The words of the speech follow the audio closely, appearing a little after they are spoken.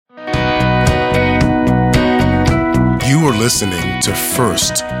listening to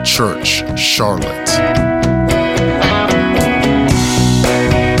First Church Charlotte.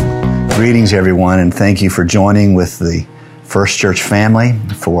 Greetings, everyone, and thank you for joining with the First Church family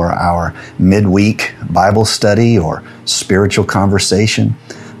for our midweek Bible study or spiritual conversation.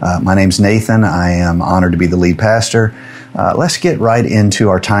 My name's Nathan. I am honored to be the lead pastor. Let's get right into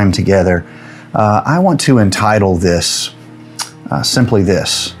our time together. I want to entitle this simply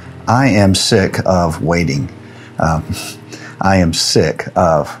this: I am sick of waiting. I am sick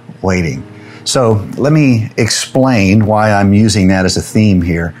of waiting. So let me explain why I'm using that as a theme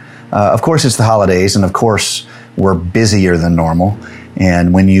here. Of course, it's the holidays, and of course, we're busier than normal.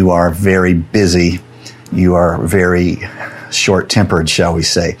 And when you are very busy, you are very short-tempered, shall we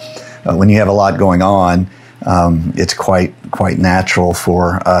say. When you have a lot going on, it's quite natural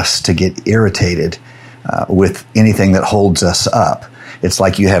for us to get irritated with anything that holds us up. It's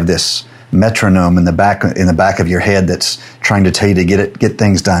like you have this metronome in the back of your head that's trying to tell you to get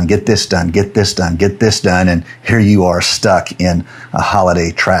things done, get this done, get this done, get this done, and here you are stuck in a holiday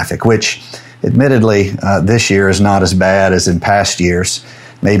traffic, which admittedly this year is not as bad as in past years.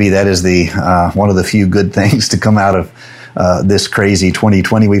 Maybe that is the one of the few good things to come out of this crazy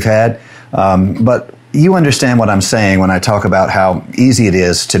 2020 we've had. But you understand what I'm saying when I talk about how easy it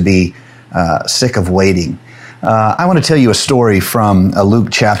is to be sick of waiting. I want to tell you a story from Luke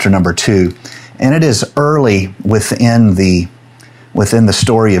chapter number 2, and it is early within the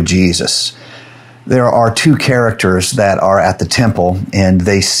story of Jesus. There are two characters that are at the temple, and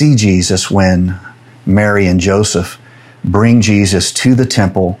they see Jesus when Mary and Joseph bring Jesus to the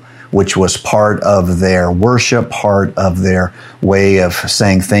temple, which was part of their worship, part of their way of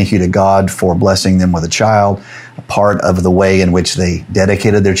saying thank you to God for blessing them with a child, part of the way in which they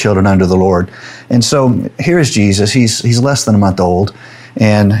dedicated their children unto the Lord. And so here's Jesus. He's less than a month old,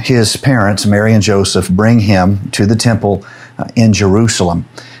 and his parents, Mary and Joseph, bring him to the temple in Jerusalem.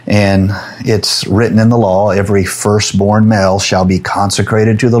 And it's written in the law, every firstborn male shall be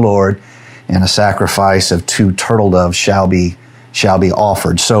consecrated to the Lord, and a sacrifice of 2 turtle doves shall be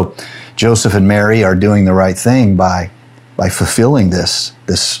offered. So Joseph and Mary are doing the right thing by fulfilling this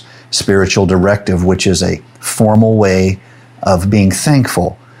spiritual directive, which is a formal way of being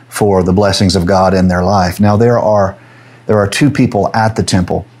thankful for the blessings of God in their life. Now there are 2 people at the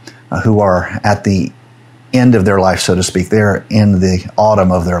temple who are at the end of their life, so to speak. They're in the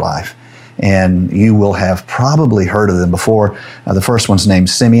autumn of their life, and you will have probably heard of them before. The first one's named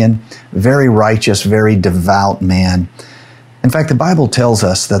Simeon, very righteous, very devout man. In fact, the Bible tells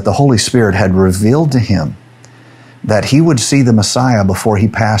us that the Holy Spirit had revealed to him that he would see the Messiah before he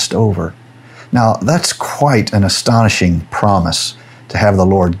passed over. Now, that's quite an astonishing promise to have the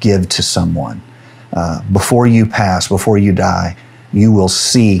Lord give to someone. Before you pass, before you die, you will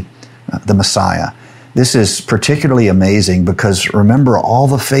see the Messiah. This is particularly amazing because remember all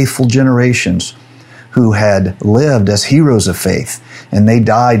the faithful generations who had lived as heroes of faith, and they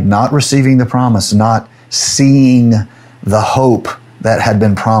died not receiving the promise, not seeing the hope that had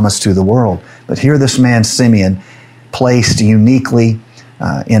been promised to the world. But here this man, Simeon, placed uniquely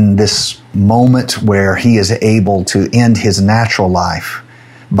in this moment where he is able to end his natural life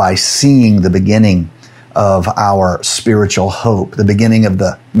by seeing the beginning of our spiritual hope, the beginning of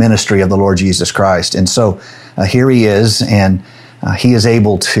the ministry of the Lord Jesus Christ. And so here he is, and he is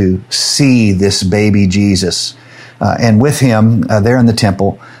able to see this baby Jesus. And with him there in the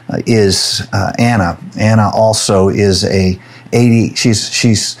temple is Anna. Anna also is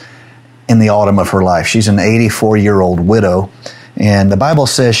she's in the autumn of her life. She's an 84-year-old widow, and the Bible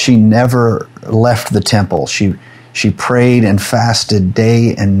says she never left the temple. She prayed and fasted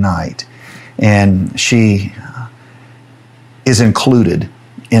day and night, and she is included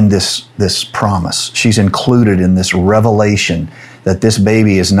in this promise. She's included in this revelation that this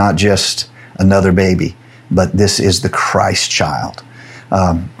baby is not just another baby, but this is the Christ child,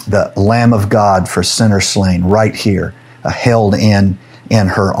 the Lamb of God for sinners slain, right here, held in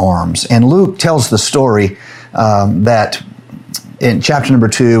her arms. And Luke tells the story that in chapter number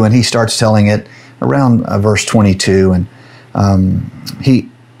 2, and he starts telling it around verse 22, and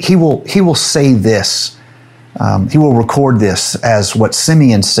he will say this. He will record this as what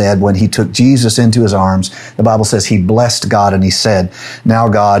Simeon said when he took Jesus into his arms. The Bible says he blessed God and he said, "Now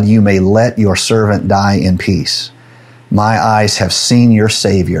God, you may let your servant die in peace. My eyes have seen your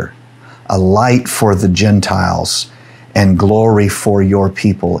Savior, a light for the Gentiles and glory for your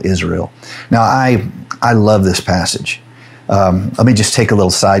people Israel." Now I love this passage. Let me just take a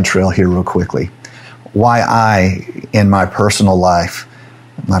little side trail here real quickly. Why I, in my personal life,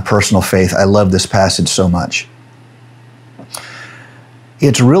 my personal faith, I love this passage so much.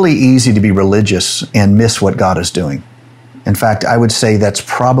 It's really easy to be religious and miss what God is doing. In fact, I would say that's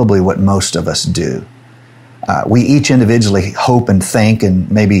probably what most of us do. We each individually hope and think and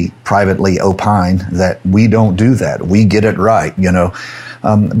maybe privately opine that we don't do that. We get it right,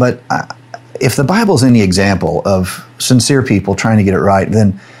 But if the Bible's any example of sincere people trying to get it right,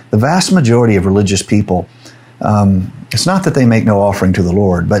 then the vast majority of religious people, it's not that they make no offering to the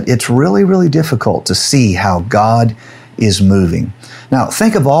Lord, but it's really, really difficult to see how God is moving. Now,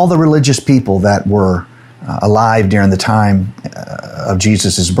 think of all the religious people that were alive during the time of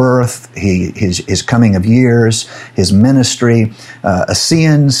Jesus' birth, his coming of years, his ministry,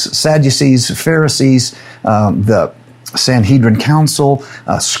 Essenes, Sadducees, Pharisees, the Sanhedrin Council,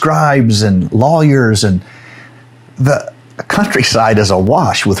 scribes and lawyers, and the countryside is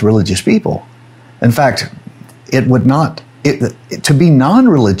awash with religious people. In fact, to be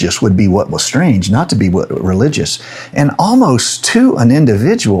non-religious would be what was strange, not to be religious. And almost to an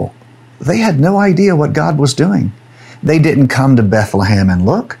individual, they had no idea what God was doing. They didn't come to Bethlehem and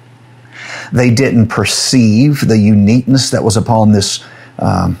look. They didn't perceive the uniqueness that was upon this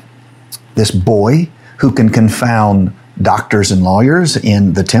boy who can confound doctors and lawyers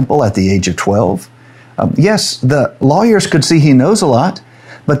in the temple at the age of 12. Yes, the lawyers could see he knows a lot,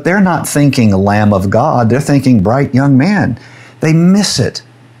 but they're not thinking Lamb of God. They're thinking bright young man. They miss it.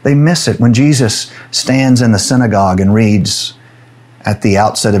 They miss it when Jesus stands in the synagogue and reads at the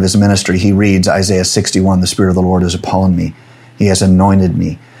outset of his ministry, he reads Isaiah 61, "The Spirit of the Lord is upon me. He has anointed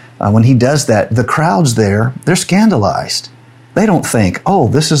me." When he does that, the crowds there, they're scandalized. They don't think, oh,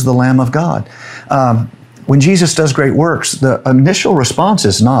 this is the Lamb of God. When Jesus does great works, the initial response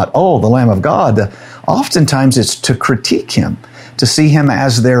is not, oh, the Lamb of God. Oftentimes it's to critique him, to see him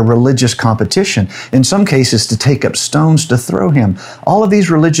as their religious competition. In some cases, to take up stones to throw him. All of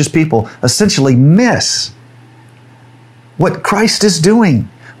these religious people essentially miss what Christ is doing,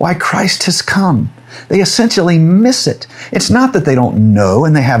 why Christ has come. They essentially miss it. It's not that they don't know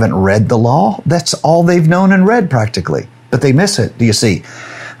and they haven't read the law. That's all they've known and read practically, but they miss it, do you see?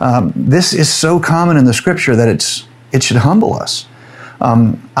 This is so common in the Scripture that it should humble us.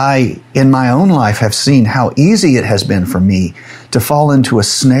 I, in my own life, have seen how easy it has been for me to fall into a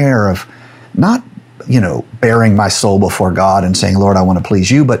snare of not, bearing my soul before God and saying, Lord, I want to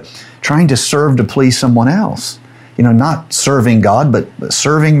please you, but trying to serve to please someone else. Not serving God, but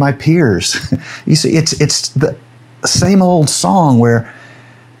serving my peers. You see, it's the same old song where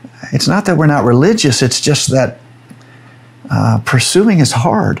it's not that we're not religious, it's just that pursuing is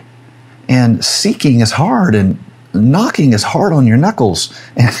hard, and seeking is hard, and knocking is hard on your knuckles.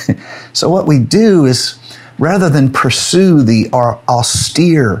 And so what we do is, rather than pursue the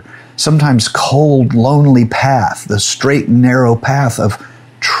austere, sometimes cold, lonely path, the straight and narrow path of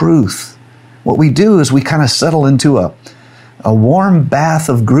truth, what we do is we kind of settle into a warm bath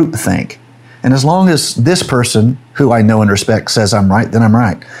of groupthink. And as long as this person, who I know and respect, says I'm right, then I'm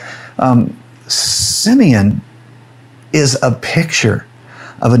right. Simeon is a picture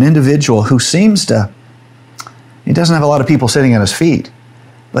of an individual who he doesn't have a lot of people sitting at his feet,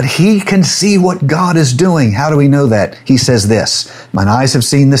 but he can see what God is doing. How do we know that? He says this, "Mine eyes have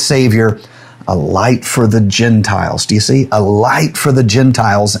seen the Savior, a light for the Gentiles." Do you see? A light for the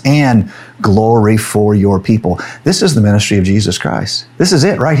Gentiles and glory for your people. This is the ministry of Jesus Christ. This is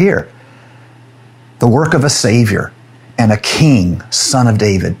it right here. The work of a Savior and a King, Son of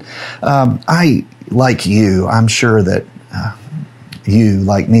David. I, like you, I'm sure that you,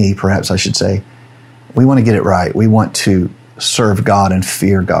 like me, perhaps I should say, we want to get it right. We want to serve God and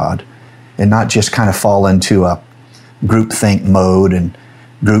fear God and not just kind of fall into a groupthink mode and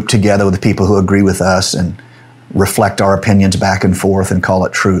group together with the people who agree with us and reflect our opinions back and forth and call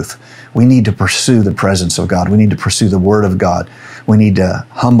it truth. We need to pursue the presence of God. We need to pursue the Word of God. We need to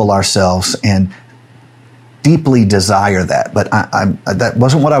humble ourselves and deeply desire that. But that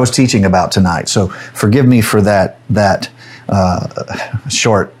wasn't what I was teaching about tonight. So forgive me for that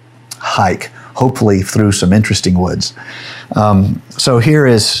short hike, hopefully through some interesting woods. So here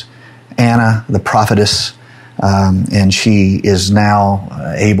is Anna, the prophetess, and she is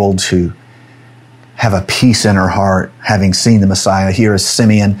now able to have a peace in her heart, having seen the Messiah. Here is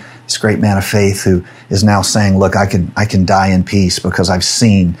Simeon, this great man of faith, who is now saying, look, I can die in peace because I've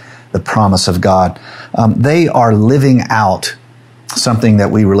seen the promise of God. They are living out something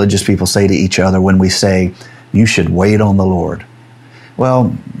that we religious people say to each other when we say, you should wait on the Lord.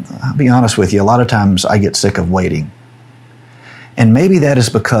 Well, I'll be honest with you, a lot of times I get sick of waiting. And maybe that is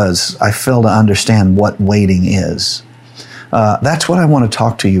because I fail to understand what waiting is. That's what I want to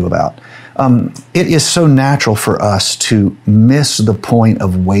talk to you about. It is so natural for us to miss the point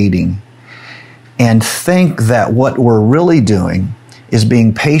of waiting and think that what we're really doing is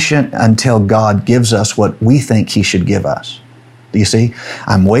being patient until God gives us what we think He should give us. Do you see?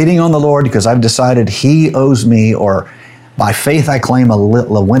 I'm waiting on the Lord because I've decided He owes me, or by faith I claim a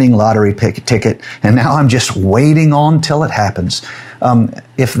winning lottery ticket, and now I'm just waiting on till it happens.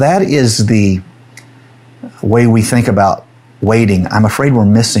 If that is the way we think about waiting, I'm afraid we're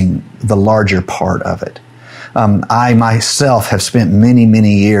missing the larger part of it. I myself have spent many,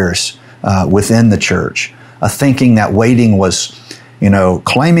 many years within the church thinking that waiting was,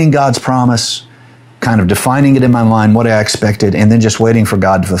 claiming God's promise, kind of defining it in my mind, what I expected, and then just waiting for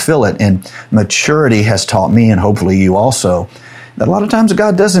God to fulfill it. And maturity has taught me, and hopefully you also, that a lot of times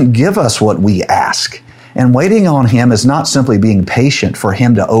God doesn't give us what we ask. And waiting on Him is not simply being patient for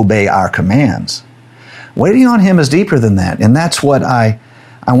Him to obey our commands. Waiting on Him is deeper than that. And that's what I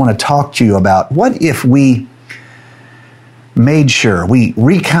want to talk to you about. What if we made sure, we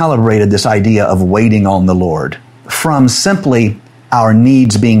recalibrated this idea of waiting on the Lord from simply our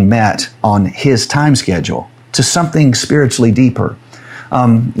needs being met on His time schedule to something spiritually deeper?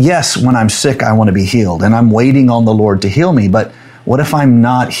 Yes, when I'm sick, I want to be healed, and I'm waiting on the Lord to heal me, but what if I'm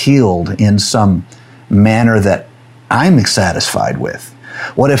not healed in some manner that I'm satisfied with?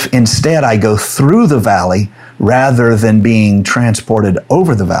 What if instead I go through the valley rather than being transported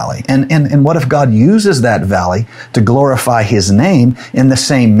over the valley? And what if God uses that valley to glorify His name in the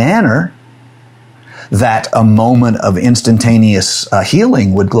same manner that a moment of instantaneous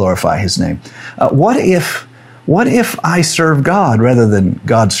healing would glorify His name? What if I serve God rather than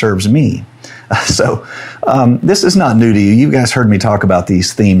God serves me? So this is not new to you. You guys heard me talk about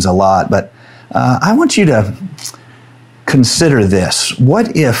these themes a lot, but I want you to consider this.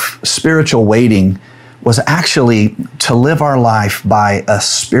 What if spiritual waiting was actually to live our life by a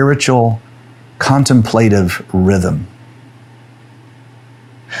spiritual contemplative rhythm?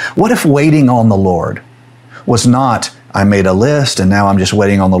 What if waiting on the Lord was not, I made a list and now I'm just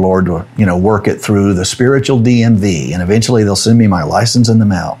waiting on the Lord to, work it through the spiritual DMV and eventually they'll send me my license in the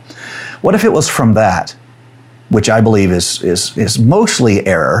mail? What if it was from that, which I believe is mostly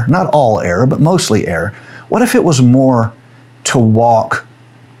error, not all error, but mostly error? What if it was more to walk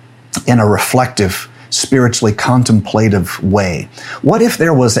in a reflective, spiritually contemplative way? What if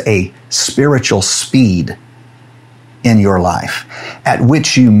there was a spiritual speed in your life at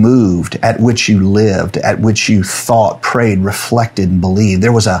which you moved, at which you lived, at which you thought, prayed, reflected, and believed?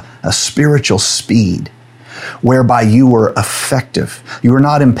 There was a spiritual speed whereby you were effective. You were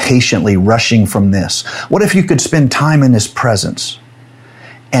not impatiently rushing from this. What if you could spend time in His presence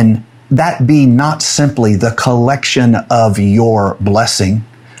and that be not simply the collection of your blessing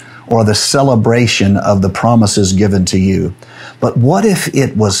or the celebration of the promises given to you, but what if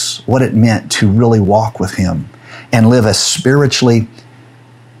it was what it meant to really walk with Him and live a spiritually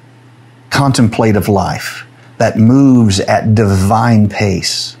contemplative life that moves at divine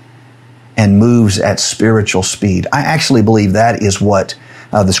pace and moves at spiritual speed? I actually believe that is what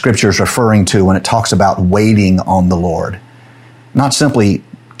the Scripture is referring to when it talks about waiting on the Lord. Not simply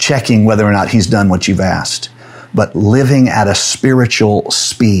checking whether or not He's done what you've asked, but living at a spiritual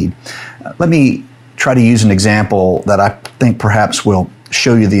speed. Let me try to use an example that I think perhaps will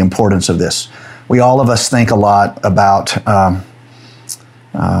show you the importance of this. All of us think a lot about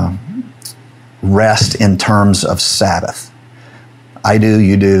rest in terms of Sabbath. I do,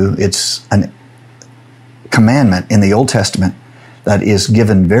 you do. It's a commandment in the Old Testament that is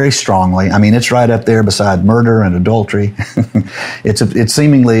given very strongly. I mean, it's right up there beside murder and adultery. It's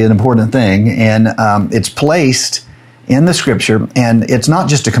seemingly an important thing, and it's placed in the Scripture, and it's not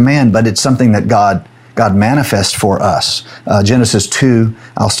just a command, but it's something that God manifests for us. Genesis 2,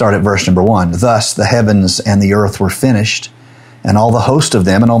 I'll start at verse number 1. Thus the heavens and the earth were finished, and all the host of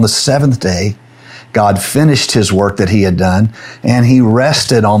them, and on the seventh day God finished His work that He had done, and He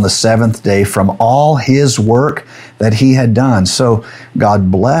rested on the seventh day from all His work that He had done. So God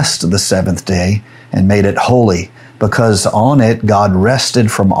blessed the seventh day and made it holy, because on it God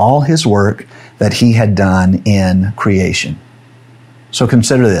rested from all His work that He had done in creation. So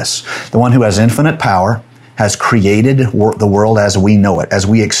consider this. The one who has infinite power has created the world as we know it, as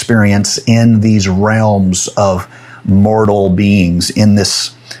we experience in these realms of mortal beings, in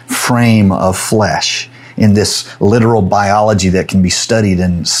this frame of flesh, in this literal biology that can be studied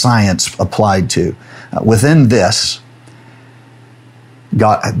and science applied to. Within this,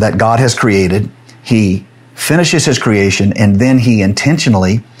 that God has created, He finishes His creation, and then He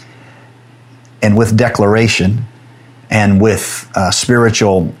intentionally and with declaration and with a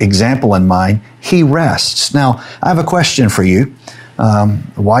spiritual example in mind, He rests. Now, I have a question for you.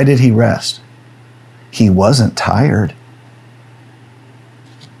 Why did He rest? He wasn't tired.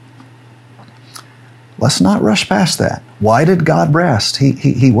 Let's not rush past that. Why did God rest?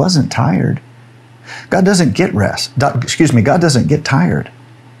 He wasn't tired. God doesn't get rest. God doesn't get tired.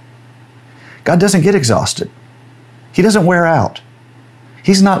 God doesn't get exhausted. He doesn't wear out.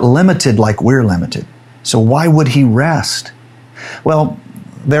 He's not limited like we're limited. So why would he rest? Well,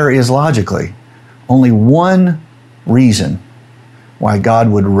 there is logically only one reason why God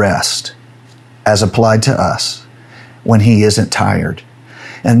would rest as applied to us when he isn't tired.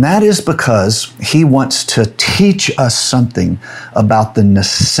 And that is because he wants to teach us something about the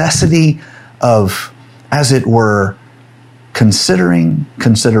necessity of, as it were, consideration,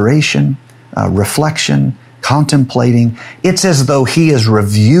 reflection, contemplating. It's as though he is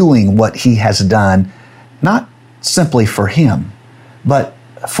reviewing what he has done, not simply for him, but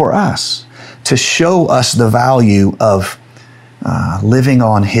for us, to show us the value of living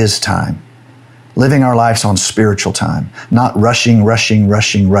on his time, living our lives on spiritual time, not rushing,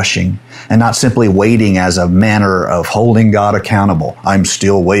 and not simply waiting as a manner of holding God accountable. I'm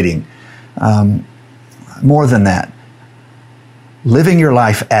still waiting. More than that, living your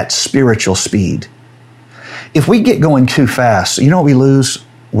life at spiritual speed. If we get going too fast, you know what we lose?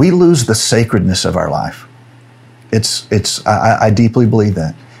 We lose the sacredness of our life. I deeply believe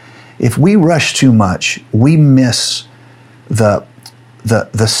that. If we rush too much, we miss the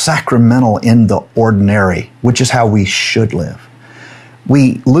sacramental in the ordinary, which is how we should live.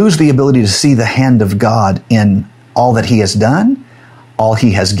 We lose the ability to see the hand of God in all that he has done, all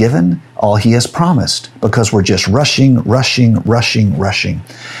he has given, all he has promised, because we're just rushing.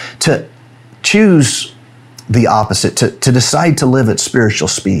 To choose the opposite, to decide to live at spiritual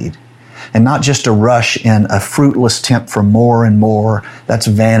speed, and not just to rush in a fruitless attempt for more and more. That's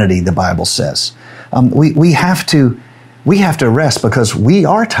vanity, the Bible says. We have to rest because we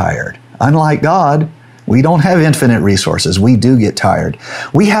are tired. Unlike God, we don't have infinite resources. We do get tired.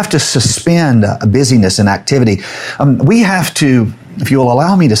 We have to suspend busyness and activity. We have to, if you will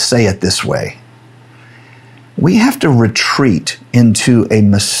allow me to say it this way, we have to retreat into a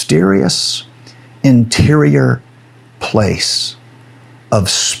mysterious interior place of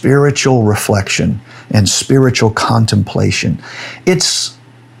spiritual reflection and spiritual contemplation. It's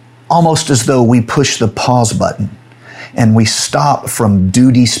almost as though we push the pause button and we stop from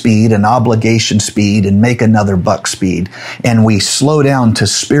duty speed and obligation speed and make another buck speed, and we slow down to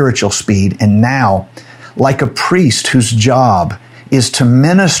spiritual speed. And now, like a priest whose job is to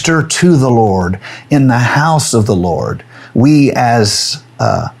minister to the Lord in the house of the Lord, we as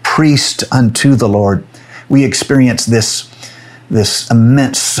priest unto the Lord, we experience this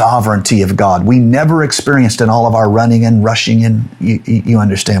immense sovereignty of God we never experienced in all of our running and rushing, and you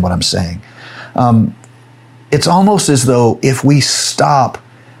understand what I'm saying. It's almost as though if we stop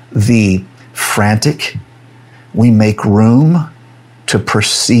the frantic, we make room to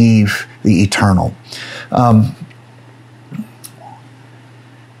perceive the eternal. When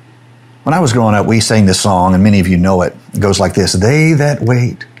I was growing up, we sang this song, and many of you know it. It goes like this: "They that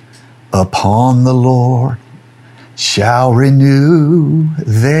wait upon the Lord shall renew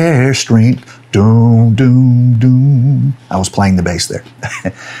their strength." Doom, doom, doom. I was playing the bass there.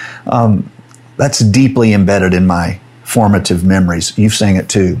 That's deeply embedded in my formative memories. You've sang it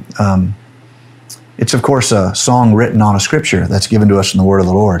too. It's, of course, a song written on a scripture that's given to us in the word of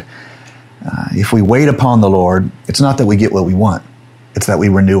the Lord. If we wait upon the Lord, it's not that we get what we want. It's that we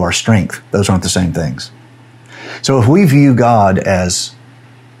renew our strength. Those aren't the same things. So if we view God as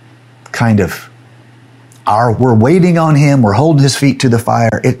kind of we're waiting on him, we're holding his feet to the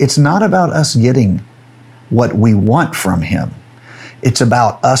fire, it's not about us getting what we want from him. It's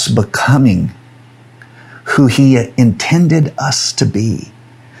about us becoming who he intended us to be.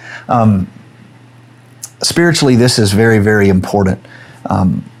 Spiritually, this is very, very important.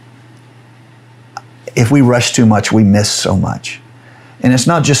 If we rush too much, we miss so much. And it's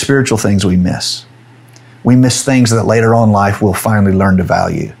not just spiritual things we miss. We miss things that later on in life we'll finally learn to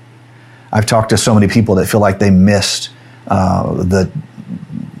value. I've talked to so many people that feel like they missed the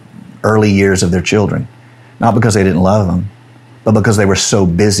early years of their children. Not because they didn't love them, but because they were so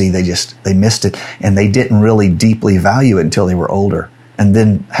busy, they missed it, and they didn't really deeply value it until they were older. And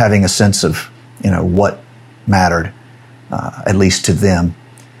then having a sense of, what mattered, at least to them,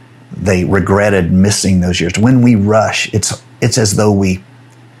 they regretted missing those years. When we rush, it's as though we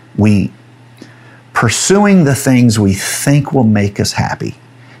pursuing the things we think will make us happy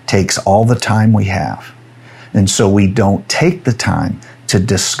takes all the time we have. And so we don't take the time to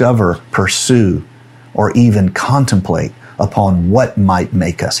discover, pursue, or even contemplate upon what might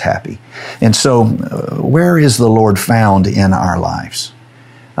make us happy. And so where is the Lord found in our lives?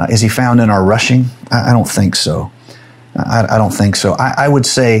 Is he found in our rushing? I don't think so. I don't think so. I would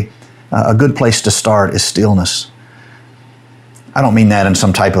say a good place to start is stillness. I don't mean that in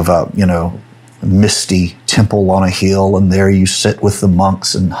some type of a, misty temple on a hill and there you sit with the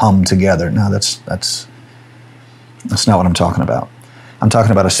monks and hum together. No, that's not what I'm talking about. I'm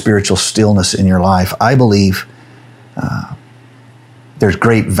talking about a spiritual stillness in your life. I believe there's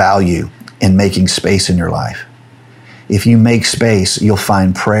great value in making space in your life. If you make space, you'll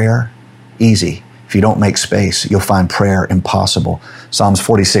find prayer easy. If you don't make space, you'll find prayer impossible. Psalms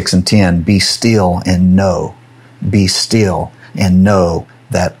 46:10, be still and know. Be still and know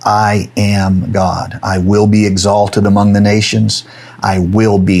that I am God. I will be exalted among the nations. I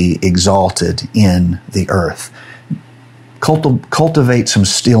will be exalted in the earth. Cultivate some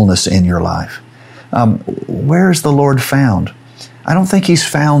stillness in your life. Where is the Lord found? I don't think He's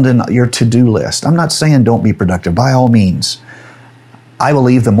found in your to-do list. I'm not saying don't be productive. By all means. I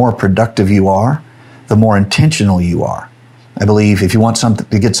believe the more productive you are, the more intentional you are. I believe if you want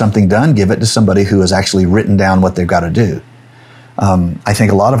to get something done, give it to somebody who has actually written down what they've got to do. I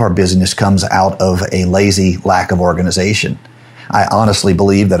think a lot of our busyness comes out of a lazy lack of organization. I honestly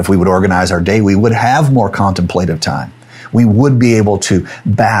believe that if we would organize our day, we would have more contemplative time. We would be able to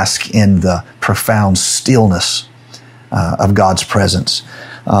bask in the profound stillness of God's presence.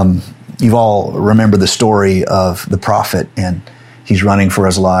 You've all remember the story of the prophet, and he's running for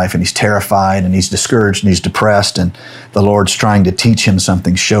his life, and he's terrified, and he's discouraged, and he's depressed, and the Lord's trying to teach him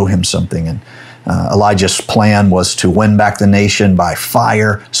something, show him something. And Elijah's plan was to win back the nation by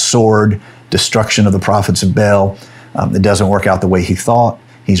fire, sword, destruction of the prophets of Baal. It doesn't work out the way he thought.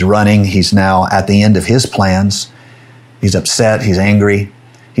 He's running. He's now at the end of his plans. He's upset. He's angry.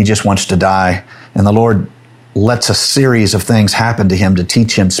 He just wants to die. And the Lord lets a series of things happen to him to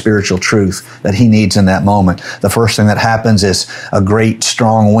teach him spiritual truth that he needs in that moment. The first thing that happens is a great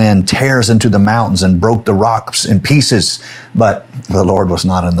strong wind tears into the mountains and broke the rocks in pieces, but the Lord was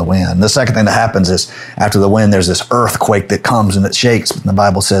not in the wind. The second thing that happens is after the wind, there's this earthquake that comes and it shakes. But the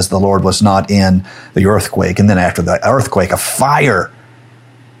Bible says the Lord was not in the earthquake. And then after the earthquake, a fire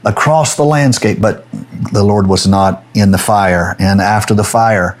across the landscape, but the Lord was not in the fire. And after the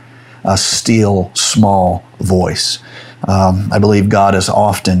fire, a still, small voice. I believe God is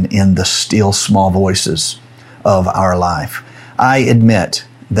often in the still, small voices of our life. I admit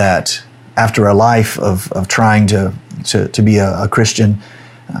that after a life of trying to be a Christian,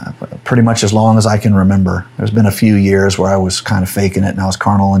 pretty much as long as I can remember, there's been a few years where I was kind of faking it and I was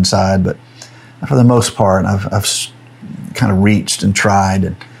carnal inside, but for the most part, I've kind of reached and tried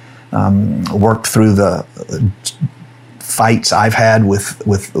and worked through the fights I've had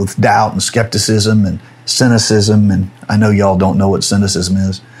with doubt and skepticism and cynicism. And I know y'all don't know what cynicism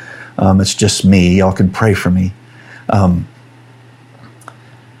is. It's just me. Y'all can pray for me.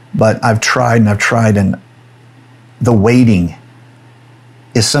 But I've tried, and the waiting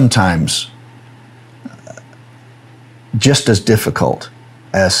is sometimes just as difficult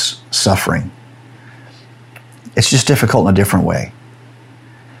as suffering. It's just difficult in a different way.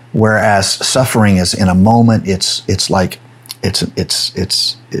 Whereas suffering is in a moment, it's like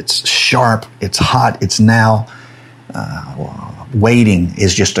it's sharp, it's hot, it's now. Waiting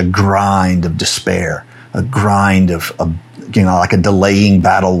is just a grind of despair, a grind of like a delaying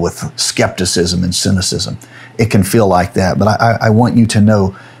battle with skepticism and cynicism. It can feel like that, but I want you to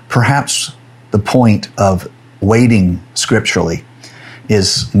know perhaps the point of waiting scripturally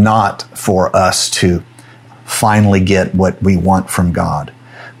is not for us to finally get what we want from God.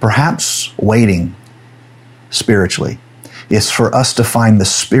 Perhaps waiting spiritually is for us to find the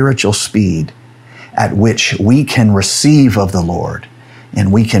spiritual speed at which we can receive of the Lord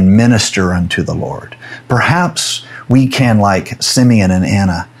and we can minister unto the Lord. Perhaps we can, like Simeon and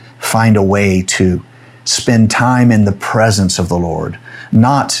Anna, find a way to spend time in the presence of the Lord,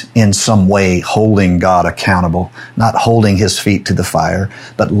 not in some way holding God accountable, not holding His feet to the fire,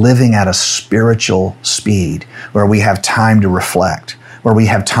 but living at a spiritual speed where we have time to reflect, where we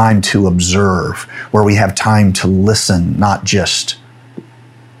have time to observe, where we have time to listen, not just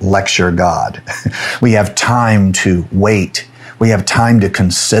lecture God. We have time to wait. We have time to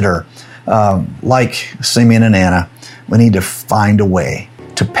consider. Like Simeon and Anna, we need to find a way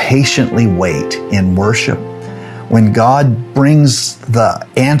to patiently wait in worship. When God brings the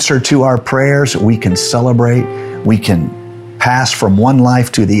answer to our prayers, we can celebrate. We can pass from one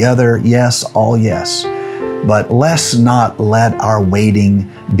life to the other. Yes, all yes. But let's not let our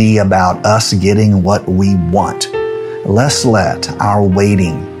waiting be about us getting what we want. Let's let our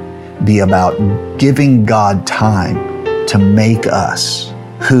waiting be about giving God time to make us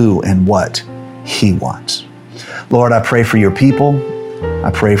who and what He wants. Lord, I pray for your people.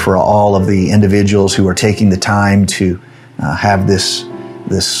 I pray for all of the individuals who are taking the time to have this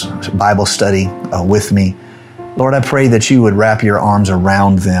Bible study with me. Lord, I pray that you would wrap your arms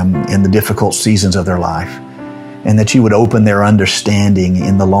around them in the difficult seasons of their life, and that you would open their understanding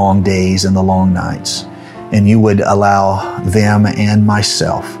in the long days and the long nights, and you would allow them and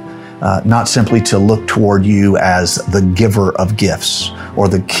myself not simply to look toward you as the giver of gifts or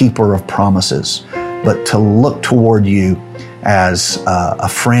the keeper of promises, but to look toward you as a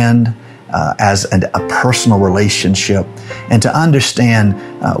friend, as a personal relationship, and to understand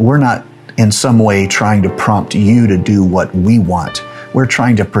we're not in some way trying to prompt you to do what we want. We're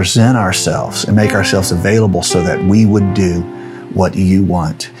trying to present ourselves and make ourselves available so that we would do what you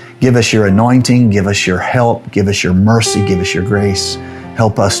want. Give us your anointing, give us your help, give us your mercy, give us your grace.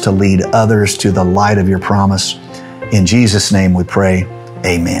 Help us to lead others to the light of your promise. In Jesus' name we pray,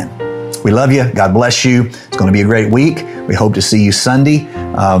 amen. We love you. God bless you. It's going to be a great week. We hope to see you Sunday.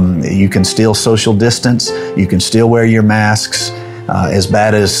 You can still social distance. You can still wear your masks. As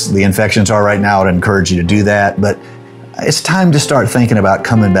bad as the infections are right now, I'd encourage you to do that. But it's time to start thinking about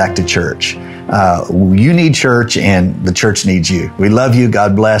coming back to church. You need church, and the church needs you. We love you.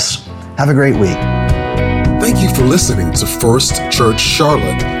 God bless. Have a great week. Thank you for listening to First Church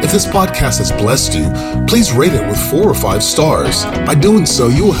Charlotte. If this podcast has blessed you, please rate it with 4 or 5 stars. By doing so,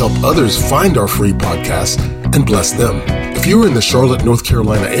 you will help others find our free podcast and bless them. If you're in the Charlotte, North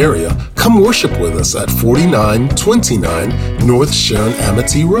Carolina area, come worship with us at 4929 North Sharon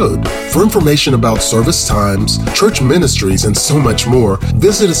Amity Road. For information about service times, church ministries, and so much more,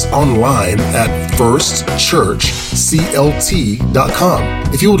 visit us online at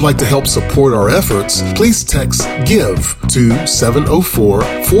firstchurchclt.com. If you would like to help support our efforts, please text GIVE to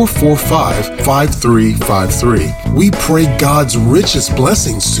 704-445-5353. We pray God's richest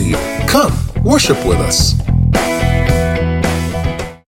blessings to you. Come, worship with us.